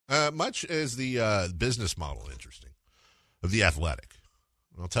Much as the business model interesting of The Athletic.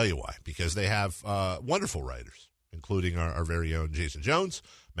 I'll tell you why. Because they have wonderful writers, including our very own Jason Jones,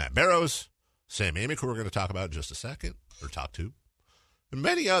 Matt Barrows, Sam Amick, who we're going to talk about in just a second, or talk to, and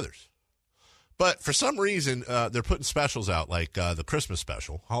many others. But for some reason, they're putting specials out like the Christmas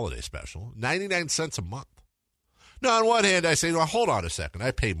special, holiday special, 99 cents a month. Now, on one hand, I say, well, hold on a second.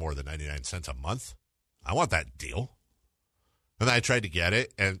 I pay more than 99 cents a month. I want that deal. And then I tried to get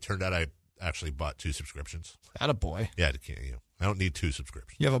it, and it turned out I actually bought 2 subscriptions. Attaboy. Yeah, I don't need 2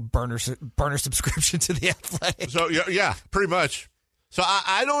 subscriptions. You have a burner subscription to The Athletic. So, yeah, pretty much. So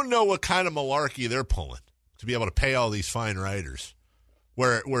I don't know what kind of malarkey they're pulling to be able to pay all these fine writers.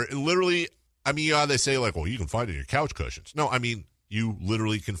 Where literally, I mean, they say like, well, you can find it in your couch cushions. No, I mean, you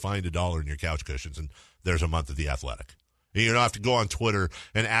literally can find $1 in your couch cushions, and there's a month of The Athletic. And you don't have to go on Twitter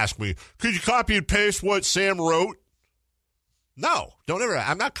and ask me, could you copy and paste what Sam wrote? No, don't ever.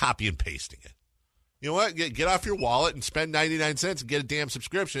 I'm not copy and pasting it. You know what? Get off your wallet and spend 99 cents and get a damn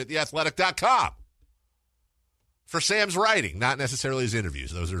subscription at theathletic.com. For Sam's writing, not necessarily his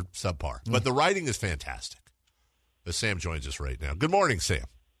interviews. Those are subpar. But the writing is fantastic. As Sam joins us right now. Good morning, Sam.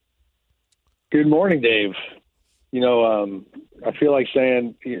 Good morning, Dave. You know, I feel like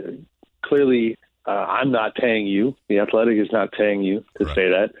saying clearly I'm not paying you. The Athletic is not paying you to say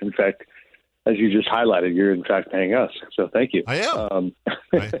that. In fact, as you just highlighted, you're in fact paying us. So thank you. I am.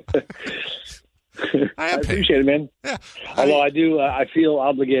 I appreciate it, man. Yeah. Although I feel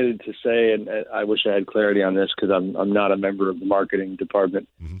obligated to say, and I wish I had clarity on this because I'm not a member of the marketing department.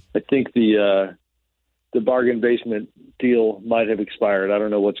 Mm-hmm. I think the bargain basement deal might have expired. I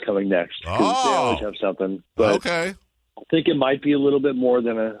don't know what's coming next. They always have something. But okay. I think it might be a little bit more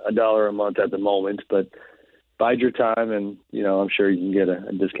than $1 a month at the moment, but bide your time, and I'm sure you can get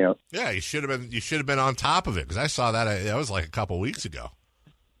a discount. Yeah, you should have been on top of it because I saw that was like a couple of weeks ago.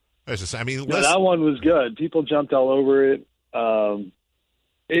 That one was good. People jumped all over it.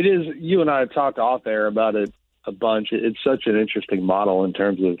 It is. You and I have talked off air about it a bunch. It's such an interesting model in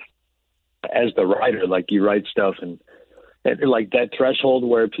terms of, as the writer, like you write stuff and like that threshold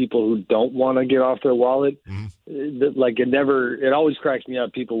where people who don't want to get off their wallet, it always cracks me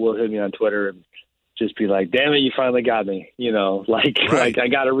up. People will hit me on Twitter and just be like, damn it, you finally got me, like I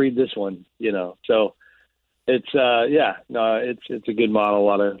got to read this one, so it's, it's a good model, a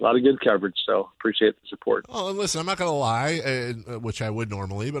lot of good coverage. So appreciate the support. Oh, and listen, I'm not going to lie, which I would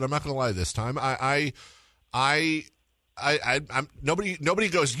normally, but I'm not going to lie this time. I'm nobody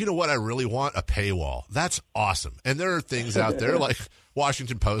goes, you know what I really want? A paywall. That's awesome. And there are things out there like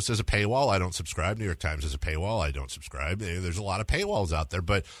Washington Post has a paywall. I don't subscribe. New York Times has a paywall. I don't subscribe. There's a lot of paywalls out there,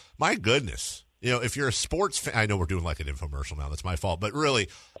 but my goodness, if you're a sports fan, I know we're doing like an infomercial now. That's my fault. But really,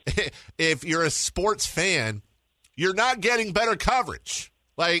 if you're a sports fan, you're not getting better coverage.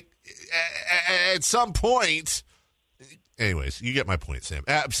 Like at some point. Anyways, you get my point, Sam.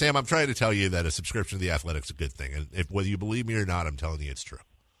 Sam, I'm trying to tell you that a subscription to The Athletic is a good thing, and whether you believe me or not, I'm telling you it's true.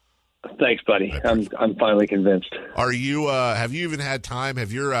 Thanks, buddy. I'm finally convinced. Are you? Have you even had time?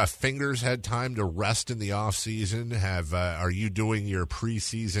 Have your fingers had time to rest in the off season? Are you doing your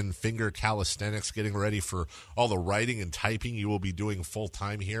preseason finger calisthenics, getting ready for all the writing and typing you will be doing full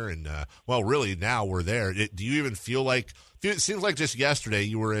time here? And really, now we're there. Do you even feel like? It seems like just yesterday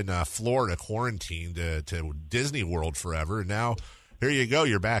you were in Florida quarantined to Disney World forever, and now here you go.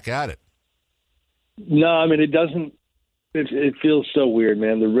 You're back at it. No, I mean, it doesn't. It feels so weird,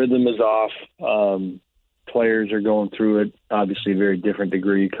 man. The rhythm is off. Players are going through it, obviously, very different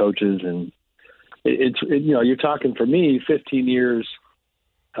degree. Coaches, and you're talking for me, 15 years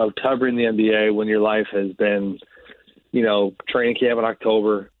of covering the NBA when your life has been, training camp in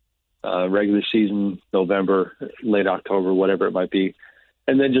October. Regular season, November, late October, whatever it might be.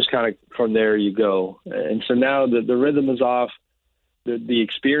 And then just kind of from there you go. And so now the rhythm is off. The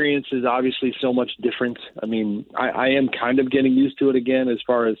experience is obviously so much different. I mean, I am kind of getting used to it again as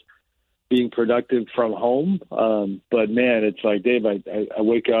far as being productive from home. But, man, it's like, Dave, I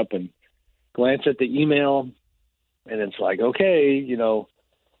wake up and glance at the email, and it's like, okay,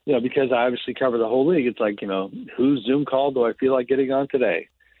 because I obviously cover the whole league. It's like, whose Zoom call do I feel like getting on today?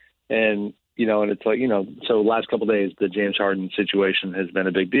 And, and it's like, so last couple of days, the James Harden situation has been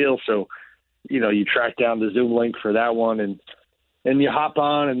a big deal. So, you track down the Zoom link for that one and you hop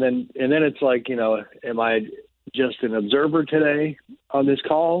on and then it's like, am I just an observer today on this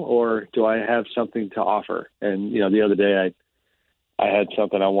call or do I have something to offer? And, the other day I had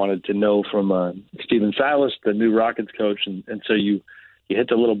something I wanted to know from Stephen Silas, the new Rockets coach. And so you hit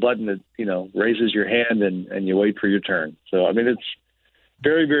the little button that, raises your hand and you wait for your turn. So, I mean, it's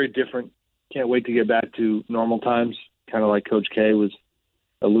very, very different. Can't wait to get back to normal times, kind of like Coach K was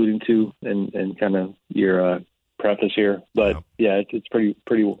alluding to and kind of your preface here. But yeah, it's pretty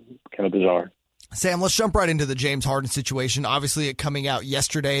kind of bizarre. Sam, let's jump right into the James Harden situation. Obviously, it coming out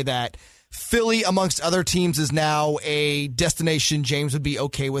yesterday that Philly, amongst other teams, is now a destination James would be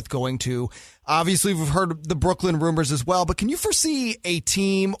okay with going to. Obviously, we've heard the Brooklyn rumors as well, but can you foresee a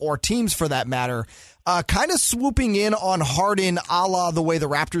team, or teams for that matter, kind of swooping in on Harden a la the way the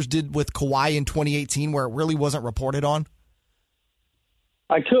Raptors did with Kawhi in 2018, where it really wasn't reported on?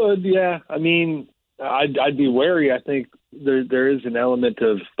 I could, yeah. I mean, I'd be wary. I think there is an element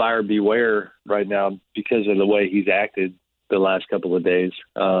of buyer beware right now because of the way he's acted the last couple of days.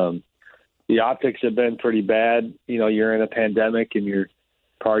 The optics have been pretty bad. You know, you're in a pandemic and you're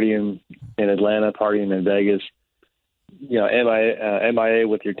partying in Atlanta, partying in Vegas. You know, MIA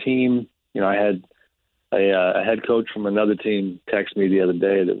with your team. You know, I had a head coach from another team text me the other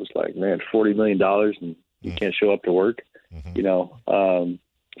day that was like, man, $40 million and you can't show up to work. You know,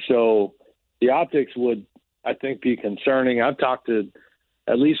 so the optics would, I think, be concerning. I've talked to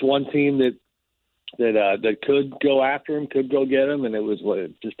at least one team that could go after him, could go get him, and it was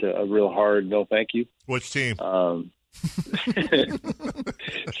just a real hard no thank you. Which team? It's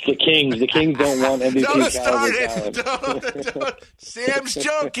the Kings. The Kings don't want MVP. Don't start it. Don't. Sam's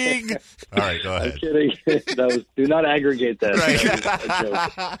joking. All right, go ahead. I'm kidding. Do not aggregate that.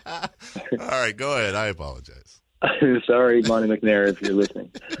 Right. All right, go ahead. I apologize. Sorry, Monty McNair, if you're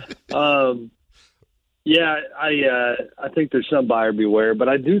listening. Yeah, I think there's some buyer beware, but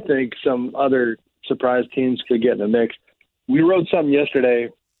I do think some other surprise teams could get in the mix. We wrote something yesterday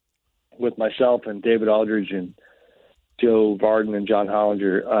with myself and David Aldridge and Joe Varden and John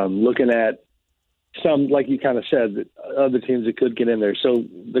Hollinger, looking at some, like you kind of said, other teams that could get in there. So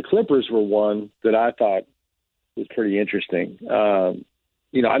the Clippers were one that I thought was pretty interesting.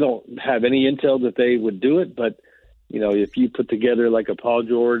 You know, I don't have any intel that they would do it, but you know, if you put together like a Paul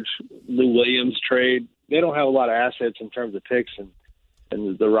George, Lou Williams trade, they don't have a lot of assets in terms of picks,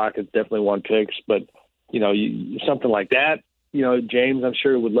 and the Rockets definitely want picks. But, you know, something like that, you know, James, I'm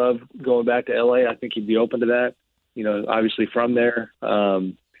sure, would love going back to L.A. I think he'd be open to that, you know, obviously from there.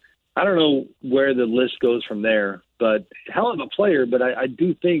 I don't know where the list goes from there, but hell of a player. But I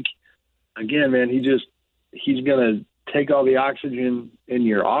do think, again, man, he's going to take all the oxygen in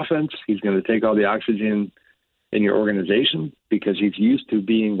your offense. He's going to take all the oxygen in your organization because he's used to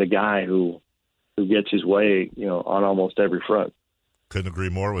being the guy who gets his way, you know, on almost every front. Couldn't agree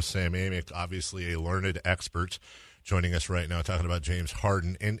more with Sam Amick, obviously a learned expert, joining us right now talking about James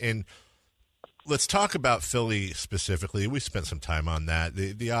Harden. And let's talk about Philly specifically. We spent some time on that.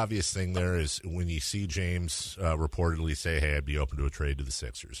 The obvious thing there is when you see James reportedly say, hey, I'd be open to a trade to the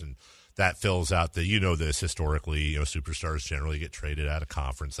Sixers, and that fills out the, you know, this historically, you know, superstars generally get traded out of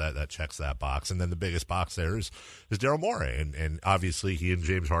conference. That checks that box. And then the biggest box there is Daryl Morey. And obviously he and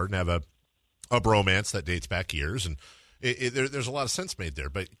James Harden have a bromance that dates back years. And there's a lot of sense made there.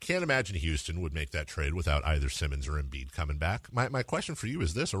 But can't imagine Houston would make that trade without either Simmons or Embiid coming back. My question for you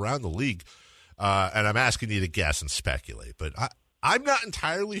is this: around the league, and I'm asking you to guess and speculate, but I'm not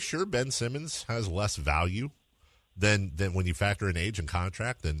entirely sure Ben Simmons has less value than when you factor in age and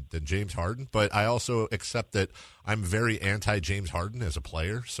contract than James Harden. But I also accept that I'm very anti-James Harden as a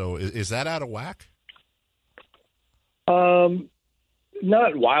player. So is that out of whack?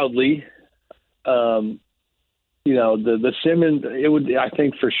 Not wildly. You know, the Simmons, I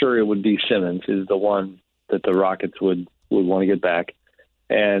think for sure it would be Simmons is the one that the Rockets would want to get back.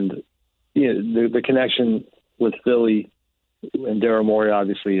 And you know, the connection with Philly and Daryl Morey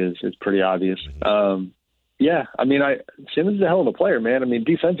obviously is pretty obvious. Yeah, I mean, Simmons is a hell of a player, man. I mean,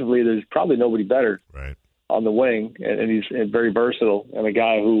 defensively, there's probably nobody better on the wing, and he's very versatile and a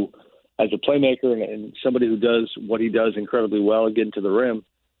guy who, as a playmaker and somebody who does what he does incredibly well, getting to the rim.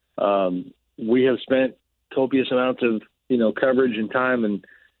 We have spent copious amounts of, you know, coverage and time and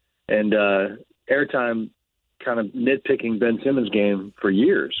airtime kind of nitpicking Ben Simmons' game for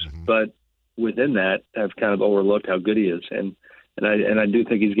years, but within that, have kind of overlooked how good he is, and I do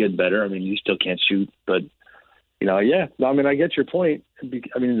think he's getting better. I mean, you still can't shoot, but you know, yeah. I mean, I get your point.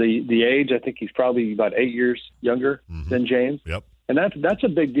 I mean, the age, I think he's probably about 8 years younger than James. Yep. And that's a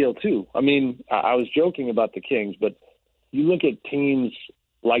big deal too. I mean, I was joking about the Kings, but you look at teams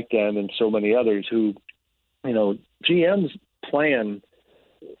like them and so many others who, you know, GMs plan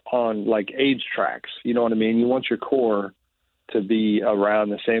on like age tracks. You know what I mean? You want your core to be around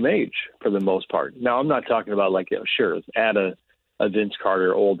the same age for the most part. Now, I'm not talking about like, sure, add a Vince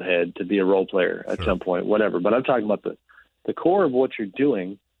Carter old head to be a role player at some point, whatever. But I'm talking about the core of what you're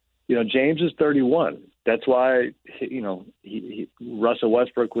doing. You know, James is 31. That's why, you know, Russell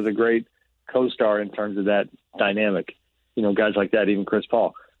Westbrook was a great co-star in terms of that dynamic. You know, guys like that, even Chris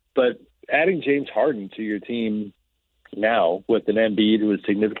Paul. But adding James Harden to your team now with an Embiid who is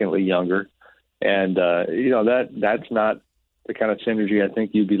significantly younger, and that's not the kind of synergy I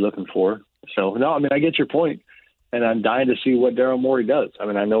think you'd be looking for. So no, I mean I get your point, and I'm dying to see what Daryl Morey does. I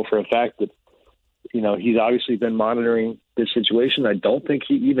mean I know for a fact that he's obviously been monitoring this situation. I don't think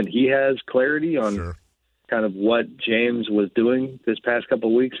he has clarity on kind of what James was doing this past couple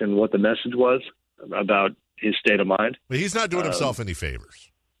of weeks and what the message was about his state of mind. But he's not doing himself any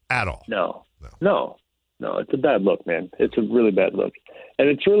favors at all. No. It's a bad look, man. It's a really bad look. And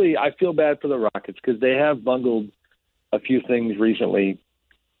it's really, I feel bad for the Rockets because they have bungled a few things recently.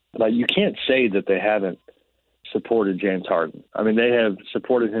 Like, you can't say that they haven't supported James Harden. I mean, they have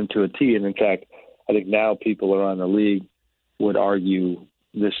supported him to a T. And in fact, I think now people around the league would argue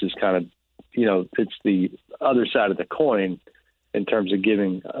this is kind of, it's the other side of the coin in terms of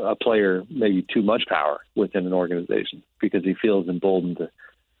giving a player maybe too much power within an organization because he feels emboldened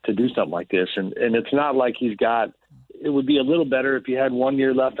to do something like this. And it's not like it would be a little better if he had 1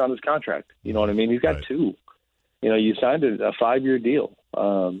 year left on his contract. You know what I mean? He's got two. You signed a 5-year deal.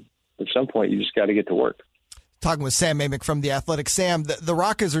 At some point, you just got to get to work. Talking with Sam Amick from The Athletic. Sam, the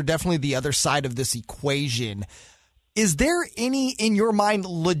Rockets are definitely the other side of this equation. Is there any, in your mind,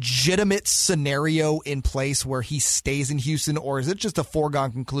 legitimate scenario in place where he stays in Houston, or is it just a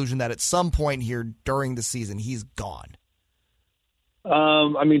foregone conclusion that at some point here during the season he's gone?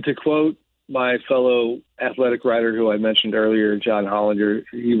 I mean, to quote my fellow athletic writer who I mentioned earlier, John Hollinger,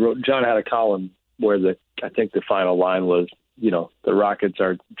 John had a column where I think the final line was, the Rockets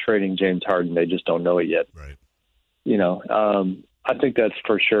are trading James Harden. They just don't know it yet. Right. I think that's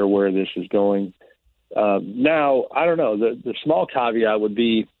for sure where this is going. Now, I don't know. The small caveat would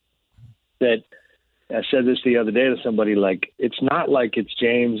be that I said this the other day to somebody, like, it's not like it's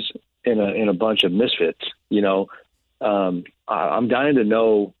James in a bunch of misfits. I'm dying to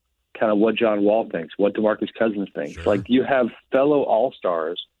know kind of what John Wall thinks, what DeMarcus Cousins thinks. Sure. Like, you have fellow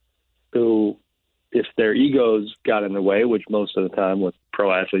all-stars who, if their egos got in the way, which most of the time with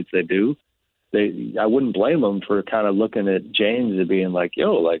pro athletes they do, I wouldn't blame them for kind of looking at James and being like,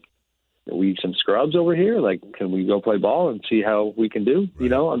 yo, like, are we some scrubs over here? Like, can we go play ball and see how we can do?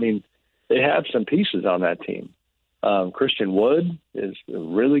 Right. I mean, they have some pieces on that team. Christian Wood is a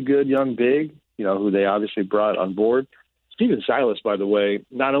really good young big, who they obviously brought on board. Steven Silas, by the way,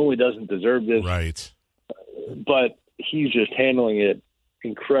 not only doesn't deserve this, right, but he's just handling it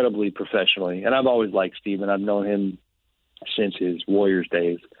incredibly professionally. And I've always liked Steven. I've known him since his Warriors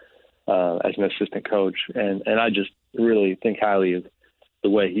days as an assistant coach. And I just really think highly of the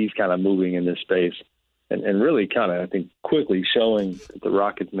way he's kind of moving in this space and really kind of, I think, quickly showing that the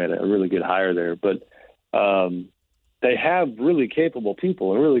Rockets made a really good hire there. But they have really capable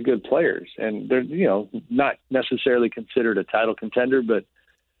people and really good players. And they're, not necessarily considered a title contender, but,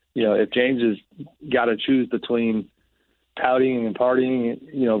 if James has got to choose between pouting and partying,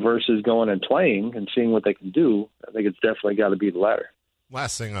 versus going and playing and seeing what they can do, I think it's definitely got to be the latter.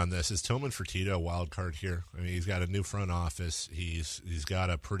 Last thing on this, is Tillman Fertitta a wild card here? I mean, he's got a new front office. He's got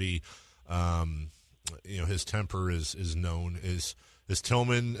a pretty, his temper is known. Is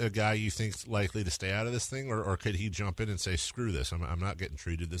Tillman a guy you think's likely to stay out of this thing, or could he jump in and say, screw this, I'm not getting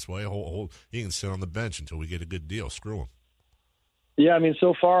treated this way? He can sit on the bench until we get a good deal. Screw him. Yeah, I mean,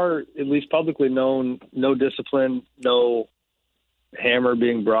 so far, at least publicly known, no discipline, no hammer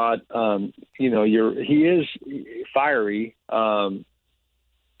being brought. He is fiery, but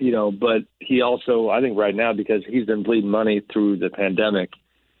he also, I think right now, because he's been bleeding money through the pandemic,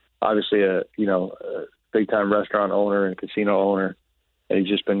 obviously a big-time restaurant owner and casino owner, and he's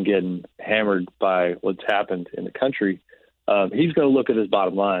just been getting hammered by what's happened in the country. He's going to look at his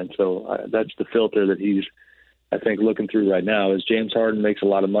bottom line. So that's the filter that he's, I think, looking through right now. Is James Harden makes a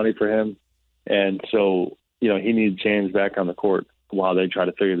lot of money for him. And so, he needs James back on the court while they try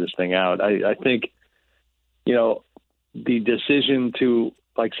to figure this thing out. I think, the decision to,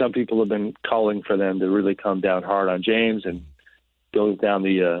 like some people have been calling for them to really come down hard on James and go down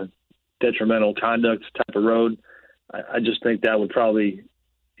the detrimental conduct type of road, I just think that would probably,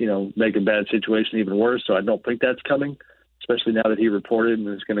 make a bad situation even worse. So I don't think that's coming, especially now that he reported and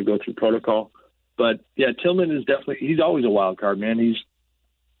is going to go through protocol. But yeah, Tillman is he's always a wild card, man. He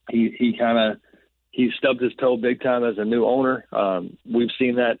stubbed his toe big time as a new owner. We've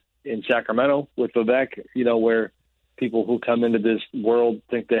seen that in Sacramento with Vivek, where people who come into this world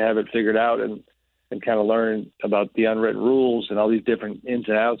think they have it figured out and kind of learn about the unwritten rules and all these different ins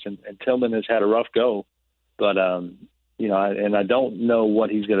and outs. And Tillman has had a rough go, but, and I don't know what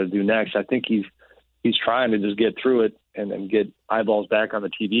he's going to do next. I think he's trying to just get through it and get eyeballs back on the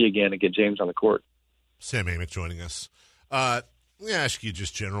TV again and get James on the court. Sam Amick joining us. Let me ask you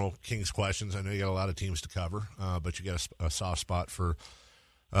just general Kings questions. I know you got a lot of teams to cover, but you got a soft spot for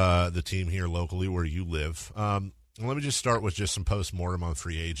the team here locally where you live. Let me just start with just some post-mortem on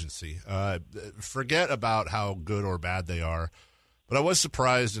free agency. Forget about how good or bad they are, but I was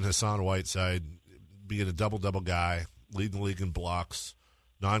surprised in Hassan Whiteside being a double-double guy, leading the league in blocks,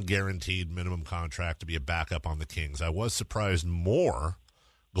 non-guaranteed minimum contract to be a backup on the Kings. I was surprised more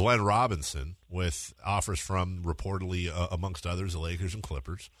Glenn Robinson with offers from reportedly, amongst others, the Lakers and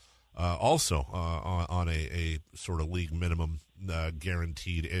Clippers, also on a sort of league minimum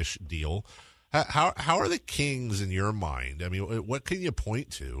guaranteed-ish deal. How are the Kings in your mind? I mean, what can you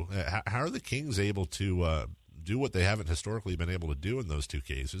point to? How are the Kings able to do what they haven't historically been able to do in those two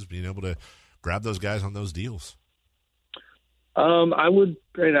cases, being able to grab those guys on those deals? I would,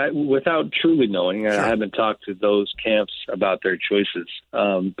 without truly knowing, Sure. I haven't talked to those camps about their choices.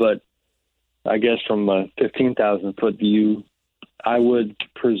 But I guess from a 15,000-foot view, I would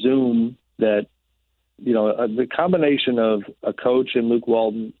presume that, the combination of a coach in Luke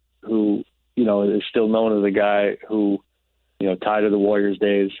Walton who, is still known as a guy who, tied to the Warriors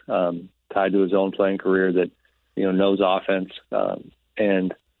days, tied to his own playing career that, knows offense,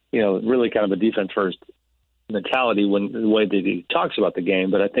 and, really kind of a defense-first mentality the way that he talks about the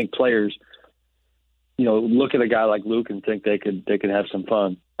game. But I think players, look at a guy like Luke and think they could have some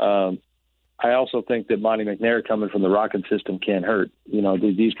fun. I also think that Monty McNair coming from the Rocket system can't hurt.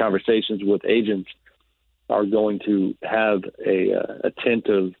 These conversations with agents are going to have a tint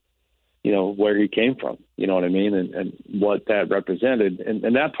of, where he came from, you know what I mean? And what that represented.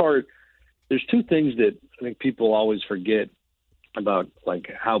 And that part, there's two things that I think people always forget about,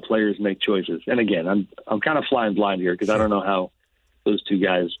 like how players make choices. And again, I'm kind of flying blind here because I don't know how those two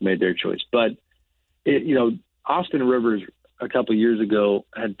guys made their choice. But Austin Rivers a couple of years ago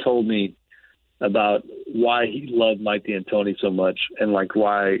had told me about why he loved Mike D'Antoni so much, and like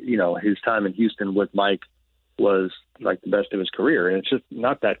why his time in Houston with Mike was like the best of his career. And it's just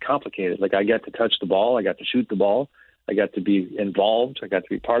not that complicated. Like, I got to touch the ball, I got to shoot the ball, I got to be involved, I got to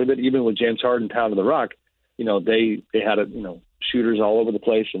be part of it. Even with James Harden, Town of the Rock, they had shooters all over the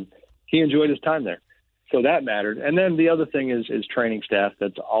place, and he enjoyed his time there. So that mattered. And then the other thing is training staff.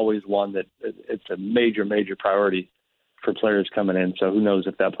 That's always one that it's a major, major priority for players coming in. So who knows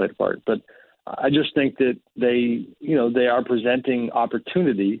if that played a part. But I just think that they are presenting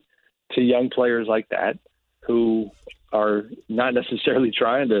opportunity to young players like that who are not necessarily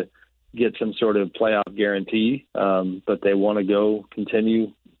trying to get some sort of playoff guarantee, but they want to go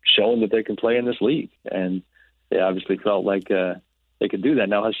continue showing that they can play in this league. And they obviously felt like they could do that.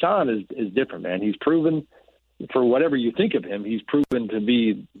 Now, Hassan is different, man. He's proven, for whatever you think of him, he's proven to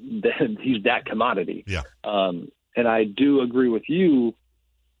be he's that commodity. Yeah. And I do agree with you.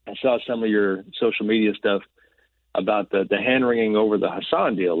 I saw some of your social media stuff about the hand-wringing over the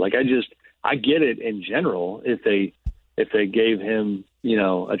Hassan deal. Like, I get it in general if they gave him,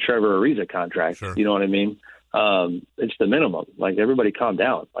 a Trevor Ariza contract. Sure. You know what I mean? It's the minimum. Like, everybody calm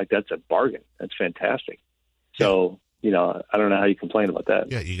down. Like, that's a bargain. That's fantastic. So, I don't know how you complain about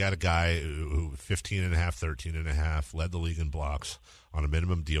that. Yeah, you got a guy who 15.5, 13.5, led the league in blocks on a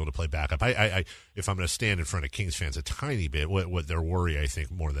minimum deal to play backup. I if I'm going to stand in front of Kings fans a tiny bit, what their worry, I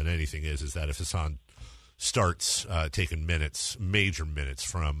think, more than anything is that if Hassan starts taking major minutes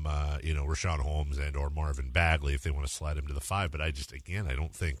from Rashawn Holmes and or Marvin Bagley, if they want to slide him to the 5, but I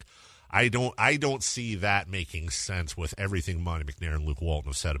don't see that making sense with everything Monty McNair and Luke Walton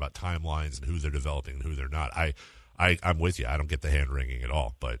have said about timelines and who they're developing and who they're not. I'm with you. I don't get the hand wringing at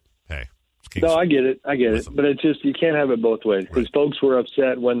all, but hey. No, I get it. But it's just, you can't have it both ways, because folks were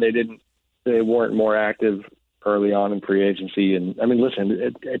upset when they weren't more active early on in free agency. And I mean, listen,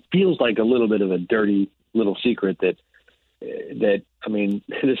 it feels like a little bit of a dirty little secret that I mean,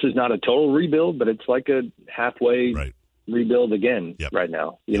 this is not a total rebuild, but it's like a halfway rebuild again right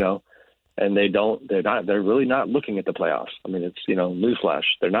now, and they're really not looking at the playoffs. I mean, it's, newsflash,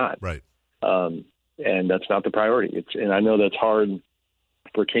 they're not. Right. And that's not the priority. And I know that's hard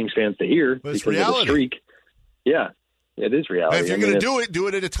for Kings fans to hear, but it's because reality. of the streak. Yeah, it is reality. And if you're going to do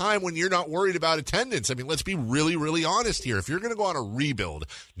it at a time when you're not worried about attendance. I mean, let's be really, really honest here. If you're going to go on a rebuild,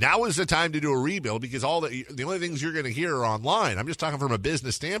 now is the time to do a rebuild, because the only things you're going to hear are online. I'm just talking from a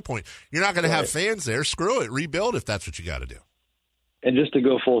business standpoint. You're not going to have fans there. Screw it. Rebuild if that's what you got to do. And just to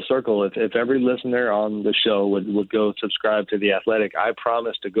go full circle, if every listener on the show would go subscribe to The Athletic, I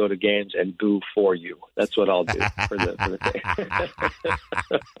promise to go to games and boo for you. That's what I'll do for the day.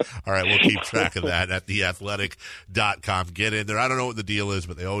 All right, we'll keep track of that at theathletic.com. Get in there. I don't know what the deal is,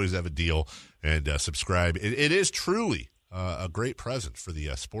 but they always have a deal. And subscribe. It is truly a great present for the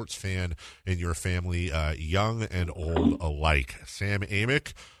sports fan in your family, young and old alike. Sam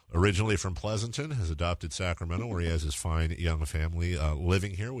Amick, originally from Pleasanton, has adopted Sacramento, where he has his fine young family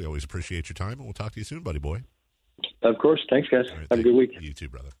living here. We always appreciate your time, and we'll talk to you soon, buddy boy. Of course. Thanks, guys. Right, Have a good week. You too,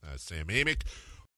 brother. Sam Amick.